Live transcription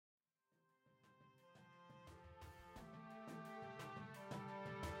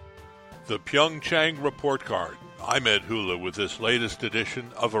The Pyeongchang Report Card. I'm Ed Hula with this latest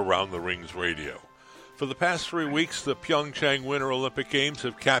edition of Around the Rings Radio. For the past 3 weeks, the Pyeongchang Winter Olympic Games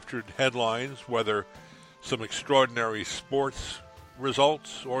have captured headlines, whether some extraordinary sports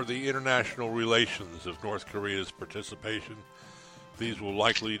results or the international relations of North Korea's participation. These will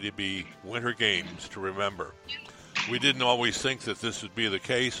likely to be Winter Games to remember. We didn't always think that this would be the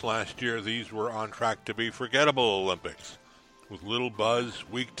case. Last year, these were on track to be forgettable Olympics, with little buzz,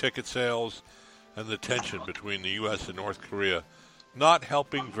 weak ticket sales, and the tension between the U.S. and North Korea not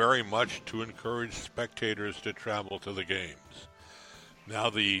helping very much to encourage spectators to travel to the Games. Now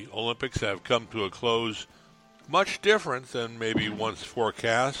the Olympics have come to a close much different than maybe once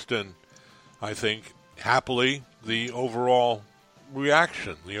forecast, and I think happily the overall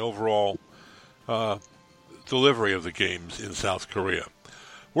reaction, the overall delivery of the Games in South Korea.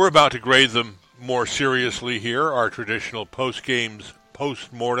 We're about to grade them more seriously here, our traditional post-Games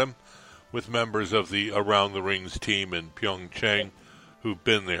post-mortem with members of the Around the Rings team in Pyeongchang who've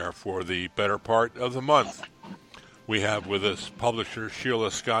been there for the better part of the month. We have with us publisher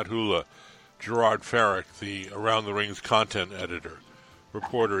Sheila Scott Hula, Gerard Farrick, the Around the Rings content editor.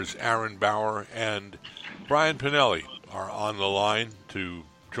 Reporters Aaron Bauer and Brian Pinelli are on the line to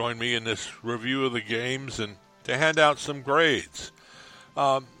join me in this review of the Games and to hand out some grades.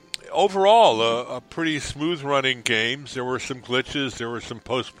 Overall, a pretty smooth-running Games. There were some glitches, there were some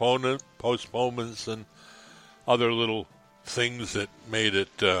postponements, and other little things that made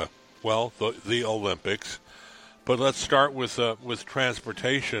it, the Olympics. But let's start with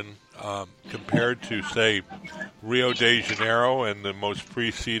transportation. Compared to, say, Rio de Janeiro and the most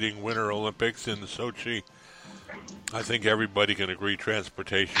preceding Winter Olympics in Sochi, I think everybody can agree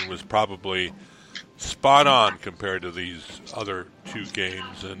transportation was probably spot on compared to these other two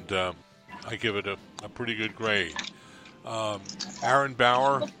games, and I give it a pretty good grade. Aaron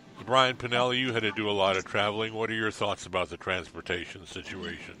Bauer, Brian Pinelli, you had to do a lot of traveling. What are your thoughts about the transportation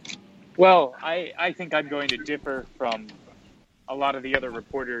situation? Well, I think I'm going to differ from a lot of the other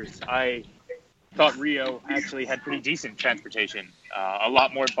reporters. I thought Rio actually had pretty decent transportation. A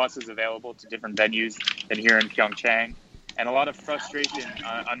lot more buses available to different venues than here in Pyeongchang, and a lot of frustration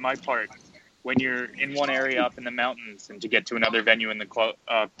on my part when you're in one area up in the mountains and to get to another venue in the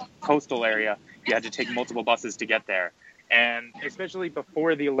coastal area, you had to take multiple buses to get there. And especially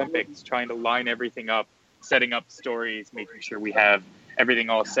before the Olympics, trying to line everything up, setting up stories, making sure we have everything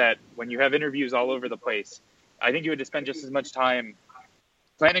all set. When you have interviews all over the place, I think you had to spend just as much time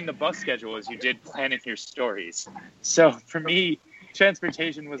planning the bus schedule as you did planning your stories. So for me,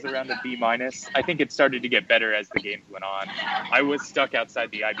 transportation was around a B-. I think it started to get better as the games went on. I was stuck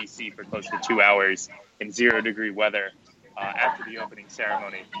outside the IBC for close to 2 hours in 0-degree weather after the opening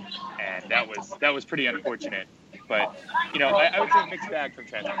ceremony, and that was pretty unfortunate. But, I would say a mixed bag from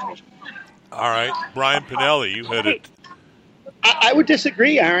transportation. All right. Brian Pinelli, you had it. I would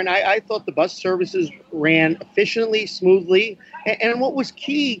disagree, Aaron. I thought the bus services ran efficiently, smoothly. And what was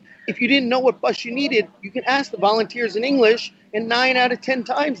key, if you didn't know what bus you needed, you could ask the volunteers in English, and 9 out of 10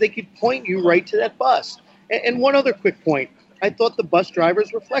 times they could point you right to that bus. And one other quick point, I thought the bus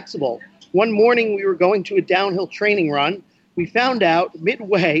drivers were flexible. One morning we were going to a downhill training run. We found out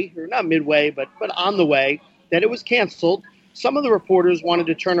midway, or not midway, but on the way, that it was canceled. Some of the reporters wanted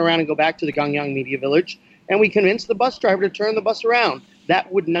to turn around and go back to the Gangyang Media Village, and we convinced the bus driver to turn the bus around. That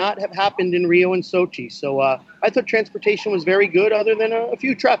would not have happened in Rio and Sochi. So I thought transportation was very good, other than a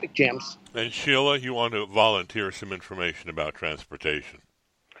few traffic jams. And Sheila, you want to volunteer some information about transportation?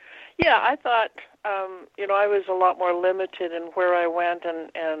 Yeah, I thought, I was a lot more limited in where I went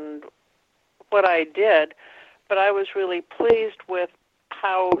and what I did, but I was really pleased with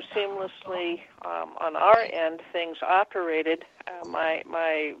how seamlessly on our end things operated.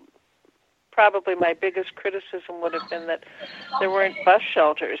 Probably my biggest criticism would have been that there weren't bus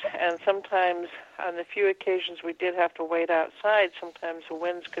shelters, and sometimes on the few occasions we did have to wait outside, sometimes the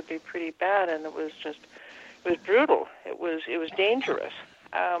winds could be pretty bad, and it was brutal. It was dangerous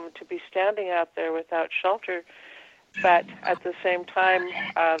to be standing out there without shelter, but at the same time,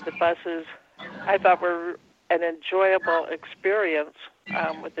 the buses I thought were an enjoyable experience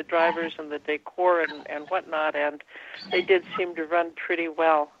with the drivers and the decor and whatnot, and they did seem to run pretty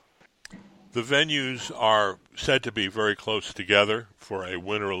well. The venues are said to be very close together for a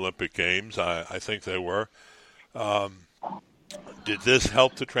Winter Olympic Games. I think they were. Did this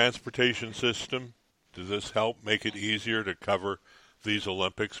help the transportation system? Did this help make it easier to cover these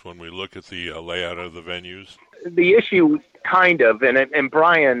Olympics when we look at the layout of the venues? The issue, kind of, and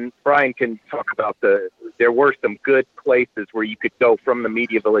Brian can talk about there were some good places where you could go from the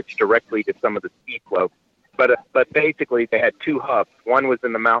media village directly to some of the ski slopes. But basically they had two hubs. One was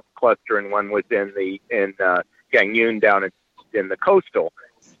in the mountain cluster and one was in Gangneung down in the coastal.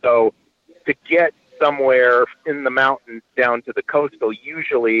 So to get somewhere in the mountains down to the coastal,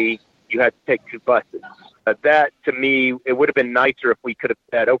 usually you had to take two buses. That, to me, it would have been nicer if we could have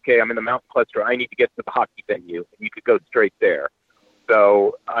said, okay, I'm in the mountain cluster, I need to get to the hockey venue, and you could go straight there.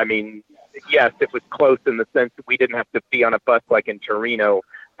 So, I mean, yes, it was close in the sense that we didn't have to be on a bus like in Torino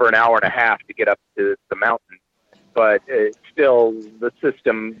for an hour and a half to get up to the mountain. But still, the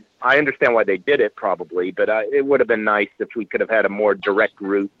system, I understand why they did it probably, but it would have been nice if we could have had a more direct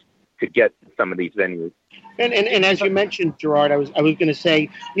route to get to some of these venues. And as you mentioned, Gerard, I was going to say,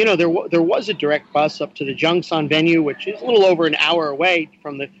 you know, there was a direct bus up to the Jungsan venue, which is a little over an hour away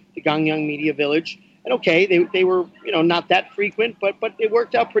from the Gangneung Media Village. And okay, they were, you know, not that frequent, but it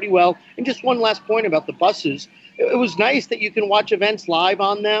worked out pretty well. And just one last point about the buses. It was nice that you can watch events live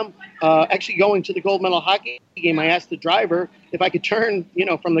on them. Actually, going to the gold medal hockey game, I asked the driver if I could turn, you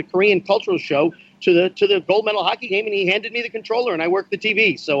know, from the Korean cultural show to the gold medal hockey game, and he handed me the controller, and I worked the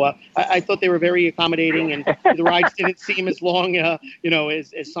TV. So I thought they were very accommodating, and the rides didn't seem as long, you know,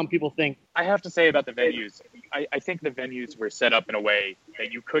 as some people think. I have to say about the venues, I think the venues were set up in a way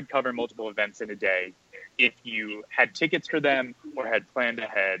that you could cover multiple events in a day if you had tickets for them or had planned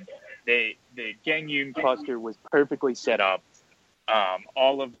ahead. The Gangneung cluster was perfectly set up.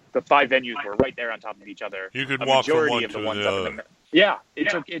 All of the 5 venues were right there on top of each other. You could walk from one to the other. Yeah,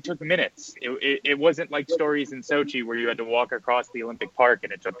 it took minutes. It wasn't like stories in Sochi where you had to walk across the Olympic Park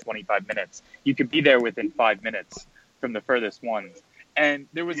and it took 25 minutes. You could be there within 5 minutes from the furthest ones. And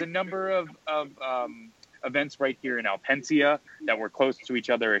there was a number of events right here in Alpensia that were close to each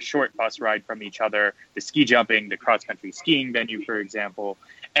other, a short bus ride from each other, the ski jumping, the cross-country skiing venue, for example.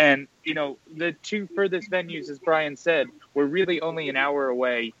 And, you know, the 2 furthest venues, as Brian said, were really only an hour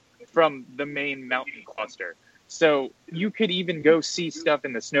away from the main mountain cluster. So you could even go see stuff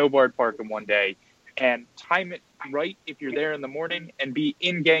in the snowboard park in one day and time it right if you're there in the morning and be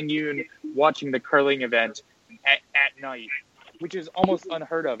in Gangneung watching the curling event at night, which is almost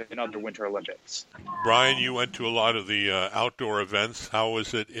unheard of in other Winter Olympics. Brian, you went to a lot of the outdoor events. How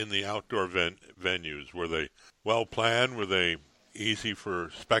was it in the outdoor venues? Were they well planned? Were they easy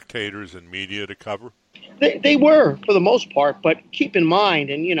for spectators and media to cover? They were, for the most part, but keep in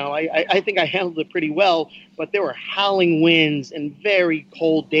mind, and, you know, I think I handled it pretty well, but there were howling winds and very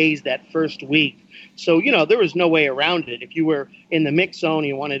cold days that first week. So, you know, there was no way around it. If you were in the mix zone and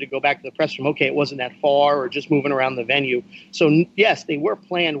you wanted to go back to the press room, okay, it wasn't that far, or just moving around the venue. So, yes, they were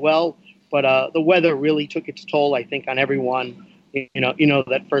planned well, but the weather really took its toll, I think, on everyone, you know,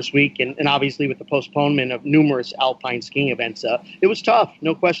 that first week. And obviously with the postponement of numerous alpine skiing events, it was tough,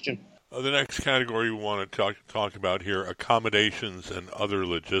 no question. The next category we want to talk about here, accommodations and other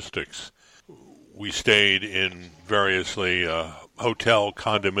logistics. We stayed in variously hotel,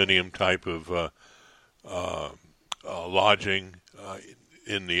 condominium type of lodging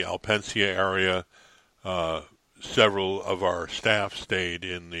in the Alpensia area. Several of our staff stayed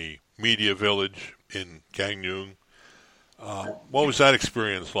in the media village in Gangneung. What was that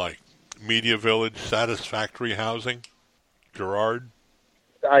experience like? Media village, satisfactory housing? Gerard?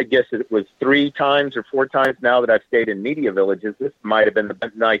 I guess it was 3 times or 4 times now that I've stayed in media villages. This might have been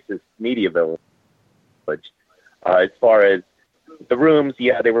the nicest media village. As far as the rooms,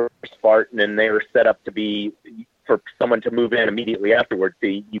 yeah, they were Spartan and they were set up to be for someone to move in immediately afterwards.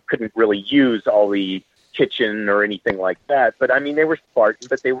 You couldn't really use all the kitchen or anything like that. But, I mean, they were Spartan,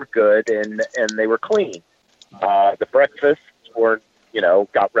 but they were good and they were clean. The breakfasts weren't, you know,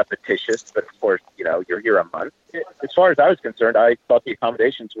 got repetitious, but of course, you know, you're here a month. As far as I was concerned, I thought the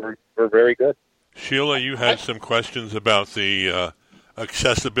accommodations were very good. Sheila, you had some questions about the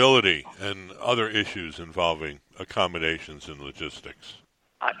accessibility and other issues involving accommodations and logistics.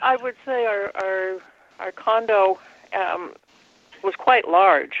 I would say our condo was quite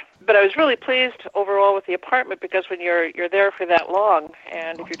large, but I was really pleased overall with the apartment because when you're there for that long,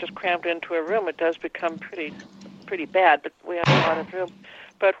 and if you're just crammed into a room, it does become pretty bad. But we have a lot of room.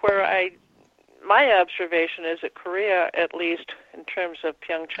 But my observation is that Korea, at least in terms of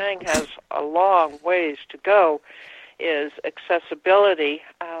Pyeongchang, has a long ways to go. Is accessibility.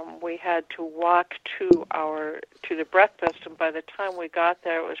 We had to walk to the breakfast, and by the time we got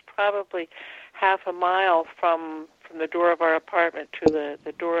there, it was probably half a mile from the door of our apartment to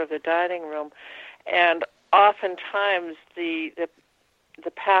the door of the dining room, and oftentimes the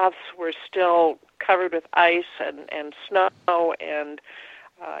paths were still covered with ice and snow and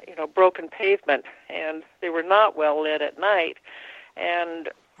broken pavement, and they were not well lit at night. And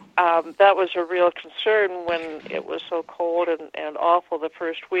that was a real concern when it was so cold and awful the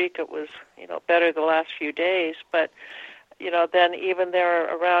first week. It was, better the last few days. But, then even there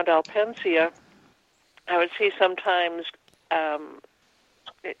around Alpensia, I would see sometimes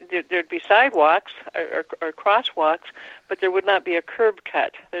there'd be sidewalks or crosswalks, but there would not be a curb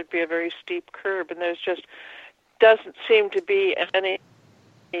cut. There'd be a very steep curb, and there's just doesn't seem to be any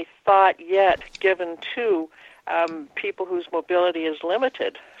thought yet given to people whose mobility is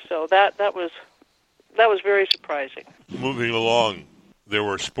limited. So that was very surprising. Moving along, there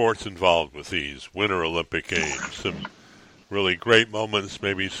were sports involved with these Winter Olympic Games. Some really great moments,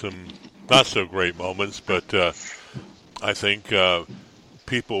 maybe some not so great moments, but I think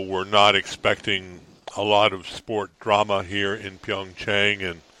people were not expecting a lot of sport drama here in Pyeongchang,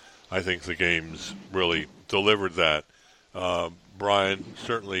 and I think the Games really delivered that. Brian,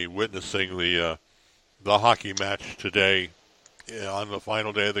 certainly witnessing the hockey match today on the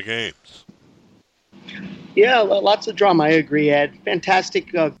final day of the Games. Yeah, lots of drama. I agree, Ed.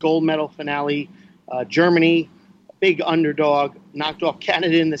 Fantastic gold medal finale. Germany, big underdog, knocked off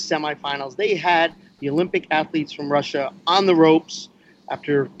Canada in the semifinals. They had the Olympic athletes from Russia on the ropes.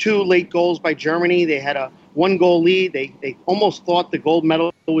 After 2 late goals by Germany, they had a 1-goal lead. They almost thought the gold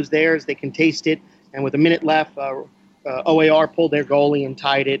medal was theirs. They can taste it. And with a minute left, OAR pulled their goalie and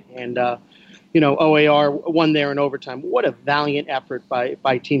tied it. And, OAR won there in overtime. What a valiant effort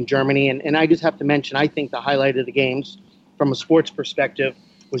by Team Germany. And I just have to mention, I think the highlight of the Games from a sports perspective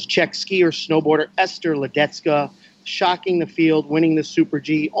was Czech skier, snowboarder Esther Ledecka shocking the field, winning the Super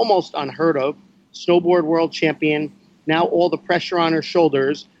G, almost unheard of. Snowboard world champion, now all the pressure on her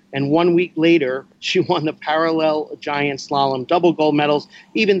shoulders. And 1 week later, she won the parallel giant slalom, double gold medals.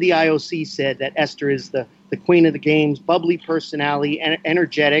 Even the IOC said that Esther is the queen of the Games, bubbly personality,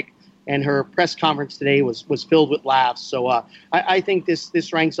 energetic, and her press conference today was filled with laughs. So I think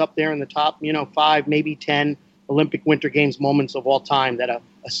this ranks up there in the top, 5, maybe 10 Olympic Winter Games moments of all time that a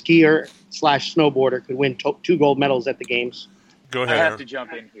skier / snowboarder could win 2 gold medals at the Games. Go ahead. I have to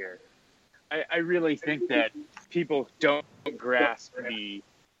jump in here. I really think that people don't grasp the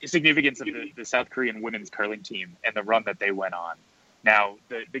significance of the South Korean women's curling team and the run that they went on. Now,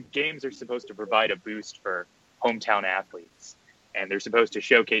 the Games are supposed to provide a boost for hometown athletes, and they're supposed to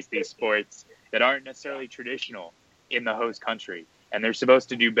showcase these sports that aren't necessarily traditional in the host country, and they're supposed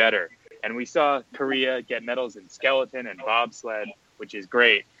to do better. And we saw Korea get medals in skeleton and bobsled, which is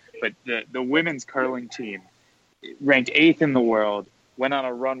great, but the women's curling team ranked 8th in the world, went on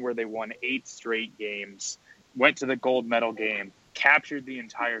a run where they won 8 straight games, went to the gold medal game, captured the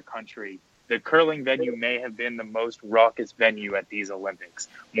entire country. The curling venue may have been the most raucous venue at these Olympics,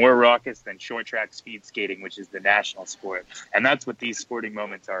 more raucous than short track speed skating, which is the national sport. And that's what these sporting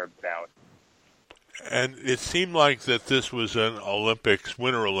moments are about. And it seemed like that this was an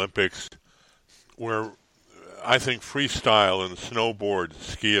Winter Olympics, where I think freestyle and snowboard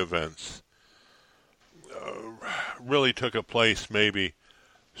ski events really took a place, maybe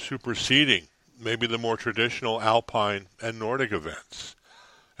superseding maybe the more traditional alpine and Nordic events,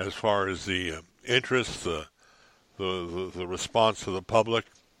 as far as the interest, the response to the public.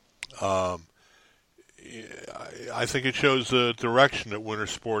 I think it shows the direction that winter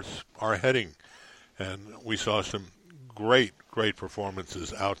sports are heading, and we saw some great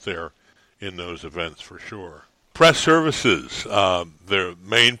performances out there in those events for sure. Press services, their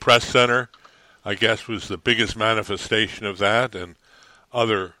main press center, I guess, was the biggest manifestation of that, and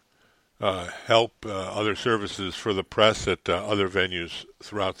other other services for the press at other venues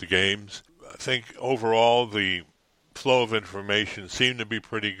throughout the Games. I think overall the flow of information seemed to be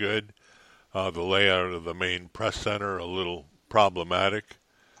pretty good. The layout of the main press center a little problematic,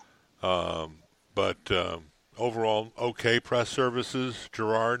 but overall okay press services.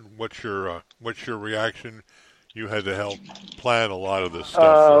 Gerard, what's your reaction? You had to help plan a lot of this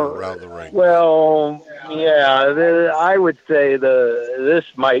stuff around the ring. Well, yeah, I would say this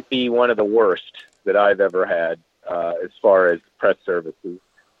might be one of the worst that I've ever had as far as press services,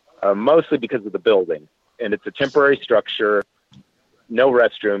 mostly because of the building. And it's a temporary structure, no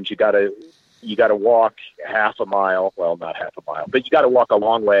restrooms. You got to walk half a mile. Well, not half a mile, but you got to walk a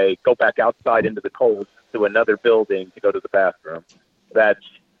long way, go back outside into the cold to another building to go to the bathroom. That's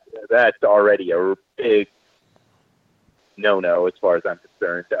already a big no as far as I'm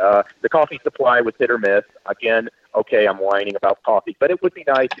concerned. The coffee supply was hit or miss. Again, okay, I'm whining about coffee, but it would be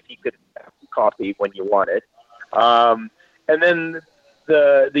nice if you could have coffee when you want it. And then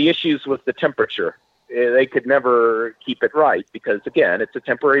the issues with the temperature. They could never keep it right because, again, it's a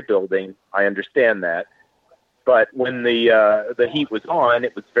temporary building. I understand that. But when the heat was on,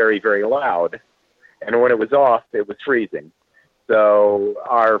 it was very, very loud. And when it was off, it was freezing. So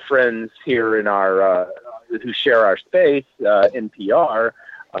our friends here in our who share our space, NPR,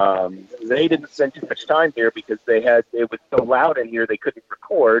 they didn't spend too much time here because it was so loud in here they couldn't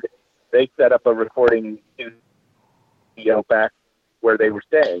record. They set up a recording studio back where they were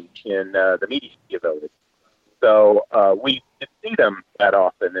staying in the media building. So we didn't see them that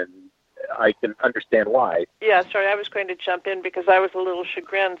often, and I can understand why. Yeah, sorry, I was going to jump in because I was a little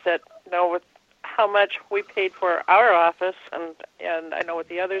chagrined that, with how much we paid for our office, and I know what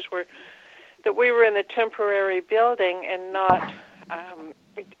the others were, that we were in the temporary building and not.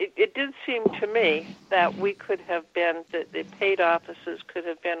 It did seem to me that we could have been, the paid offices could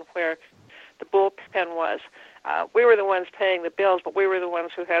have been where the bullpen was. We were the ones paying the bills, but we were the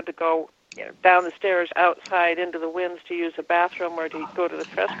ones who had to go down the stairs outside into the winds to use a bathroom or to go to the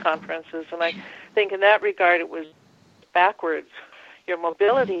press conferences. And I think in that regard it was backwards. Your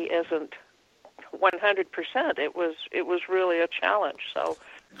mobility isn't 100%. It was really a challenge. So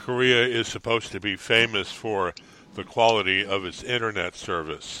Korea is supposed to be famous for the quality of its internet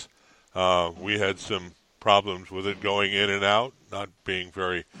service. We had some problems with it going in and out, not being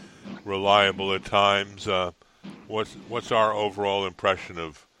very reliable at times. What's our overall impression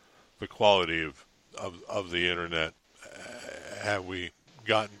of the quality of the internet? Have we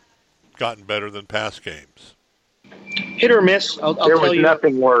gotten better than past games? Hit or miss. I'll there tell was you.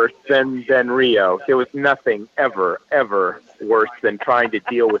 Nothing worse than Rio. There was nothing ever worse than trying to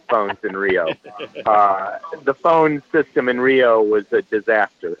deal with phones in Rio. The phone system in Rio was a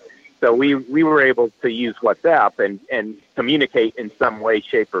disaster. So we were able to use WhatsApp and communicate in some way,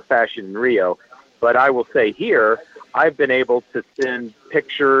 shape, or fashion in Rio. But I will say here, I've been able to send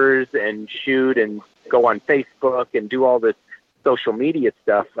pictures and shoot and go on Facebook and do all this social media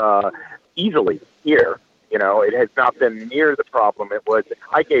stuff easily here. It has not been near the problem it was.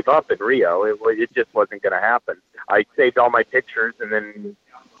 I gave up in Rio. It just wasn't going to happen. I saved all my pictures and then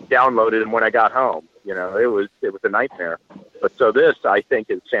downloaded them when I got home. It was a nightmare. But so this, I think,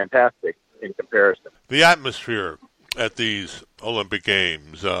 is fantastic in comparison. The atmosphere at these Olympic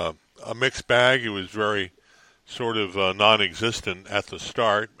Games, a mixed bag. It was very sort of non-existent at the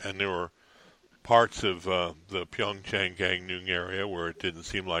start, and there were parts of the Pyeongchang Gangneung area where it didn't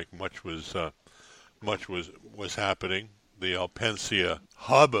seem like much was happening. The Alpensia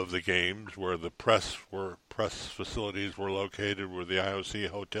hub of the games, where the press facilities were located, where the IOC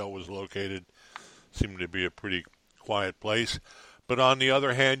hotel was located, seemed to be a pretty quiet place. But on the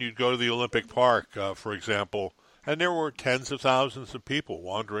other hand, you'd go to the Olympic Park, for example, and there were tens of thousands of people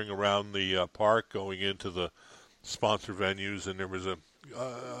wandering around the park, going into the sponsor venues, and there was a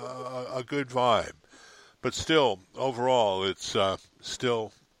good vibe. But still, overall, it's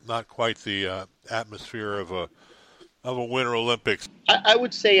still not quite the atmosphere of a Winter Olympics. I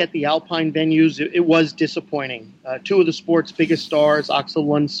would say at the Alpine venues, it was disappointing. Two of the sport's biggest stars, Axel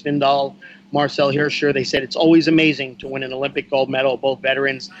Lund Svindal, Marcel Hirscher, they said it's always amazing to win an Olympic gold medal, both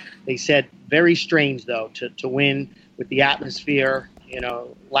veterans. They said very strange, though, to win with the atmosphere,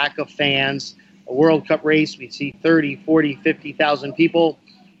 lack of fans. A World Cup race, we'd see 30, 40, 50,000 people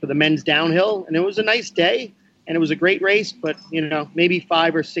for the men's downhill, and it was a nice day. And it was a great race, but, maybe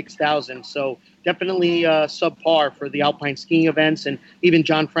 5,000 or 6,000. So definitely subpar for the alpine skiing events. And even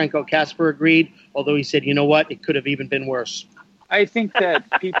Gianfranco Casper agreed, although he said, it could have even been worse. I think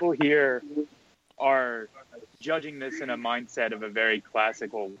that people here are judging this in a mindset of a very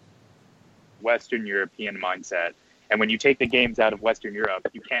classical Western European mindset. And when you take the games out of Western Europe,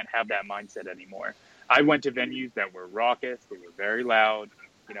 you can't have that mindset anymore. I went to venues that were raucous, they were very loud.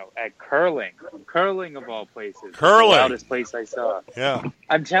 At curling of all places, the loudest place I saw. Yeah,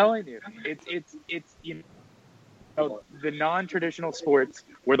 I'm telling you, it's the non-traditional sports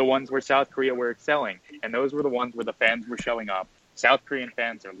were the ones where South Korea were excelling, and those were the ones where the fans were showing up. South Korean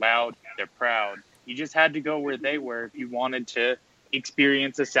fans are loud, they're proud. You just had to go where they were if you wanted to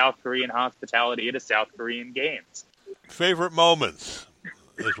experience a South Korean hospitality at a South Korean Games. Favorite moments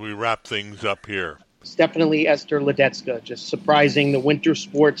as we wrap things up here? It's definitely Esther Ledecka, just surprising the winter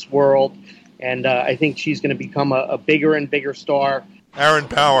sports world. And I think she's going to become a bigger and bigger star. Aaron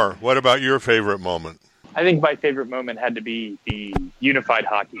Power, what about your favorite moment? I think my favorite moment had to be the unified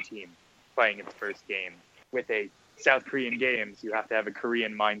hockey team playing its first game. With a South Korean Games, you have to have a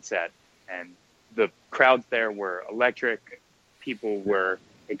Korean mindset. And the crowds there were electric. People were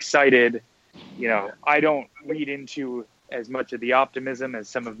excited. I don't read into as much of the optimism as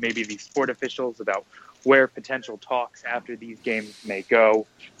some of maybe the sport officials about where potential talks after these games may go.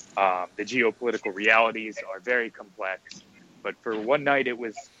 The geopolitical realities are very complex. But for one night, it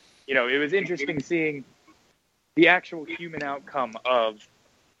was interesting seeing the actual human outcome of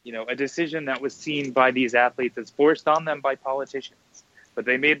a decision that was seen by these athletes as forced on them by politicians. But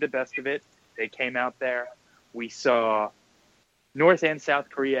they made the best of it. They came out there. We saw North and South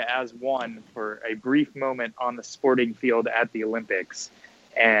Korea as one for a brief moment on the sporting field at the Olympics.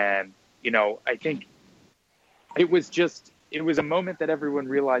 And, I think it was a moment that everyone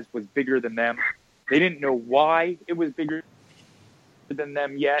realized was bigger than them. They didn't know why it was bigger than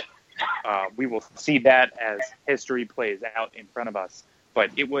them yet. We will see that as history plays out in front of us.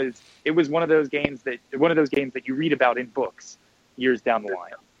 But it was one of those games that you read about in books years down the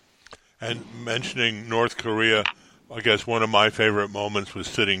line. And mentioning North Korea, I guess one of my favorite moments was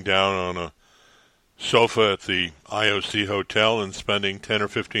sitting down on a sofa at the IOC Hotel and spending 10 or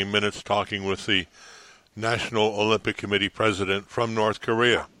 15 minutes talking with the National Olympic Committee president from North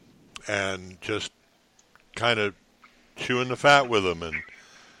Korea and just kind of chewing the fat with him and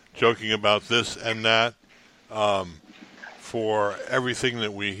joking about this and that. For everything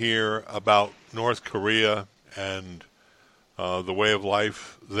that we hear about North Korea and the way of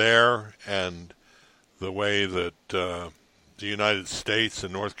life there and the way that the United States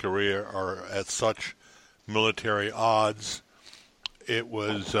and North Korea are at such military odds, it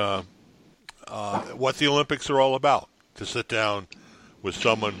was what the Olympics are all about, to sit down with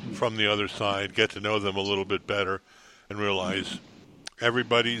someone from the other side, get to know them a little bit better, and realize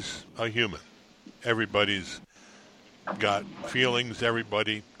everybody's a human. Everybody's got feelings.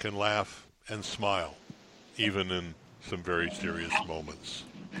 Everybody can laugh and smile, even in some very serious moments.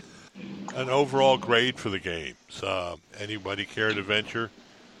 An overall grade for the games. Anybody care to venture?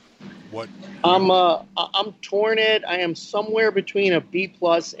 What? I'm torn. I am somewhere between a B+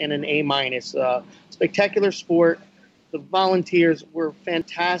 and an A-. Spectacular sport. The volunteers were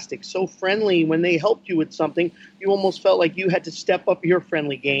fantastic, so friendly. When they helped you with something, you almost felt like you had to step up your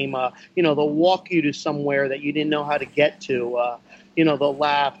friendly game. They'll walk you to somewhere that you didn't know how to get to. They'll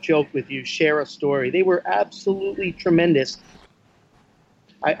laugh, joke with you, share a story. They were absolutely tremendous.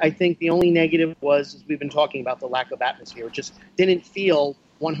 I think the only negative was, as we've been talking about, the lack of atmosphere. It just didn't feel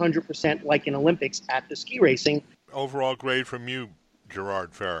 100% like an Olympics at the ski racing. Overall grade from you,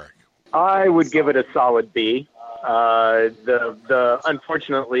 Gerard Farrick. I would give it a solid B.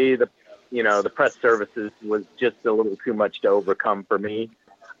 Unfortunately, the press services was just a little too much to overcome for me.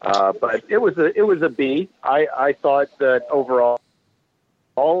 But it was a B. I thought that overall,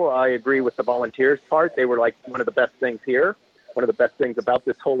 I agree with the volunteers part. They were like one of the best things here, one of the best things about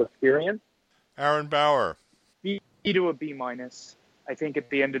this whole experience. Aaron Bauer. B to a B-. I think at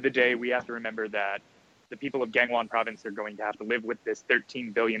the end of the day, we have to remember that the people of Gangwon province are going to have to live with this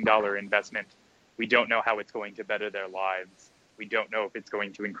 $13 billion investment. We don't know how it's going to better their lives. We don't know if it's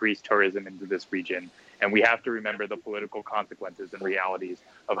going to increase tourism into this region. And we have to remember the political consequences and realities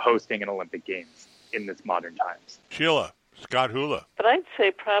of hosting an Olympic Games in this modern times. Sheila, Scott Hula. But I'd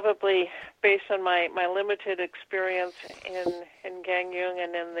say probably, based on my limited experience in Gangneung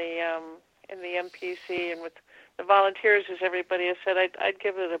and in the MPC and with the volunteers, as everybody has said, I'd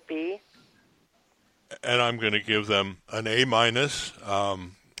give it a B. And I'm going to give them an A-.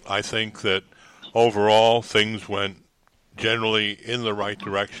 I think that overall things went generally in the right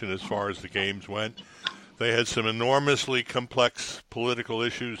direction as far as the games went. They had some enormously complex political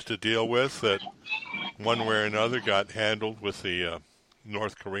issues to deal with that one way or another got handled with the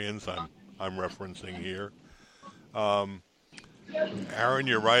North Koreans I'm referencing here. Aaron,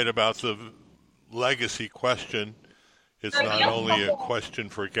 you're right about the legacy question. It's not only a question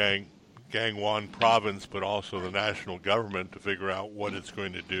for Gangwon province, but also the national government to figure out what it's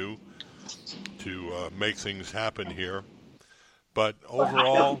going to do to make things happen here. But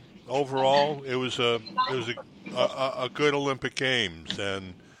overall, it was a good Olympic Games,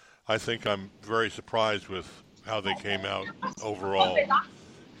 and I think I'm very surprised with how they came out overall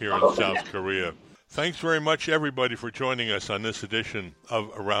here in South Korea. Thanks very much, everybody, for joining us on this edition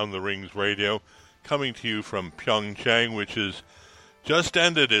of Around the Rings Radio, coming to you from Pyeongchang, which has just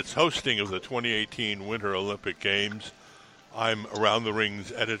ended its hosting of the 2018 Winter Olympic Games. I'm Around the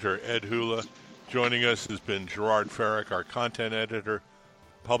Rings editor Ed Hula. Joining us has been Gerard Farrick, our content editor,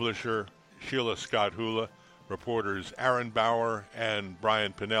 publisher Sheila Scott Hula, reporters Aaron Bauer and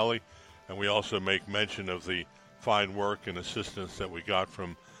Brian Pinelli, and we also make mention of the fine work and assistance that we got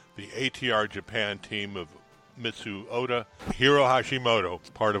from the ATR Japan team of Mitsu Oda, Hiro Hashimoto,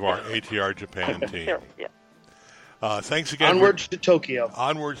 part of our ATR Japan team. Thanks again. Onwards to Tokyo.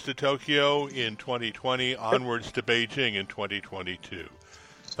 Onwards to Tokyo in 2020. Onwards to Beijing in 2022.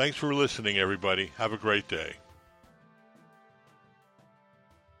 Thanks for listening, everybody. Have a great day.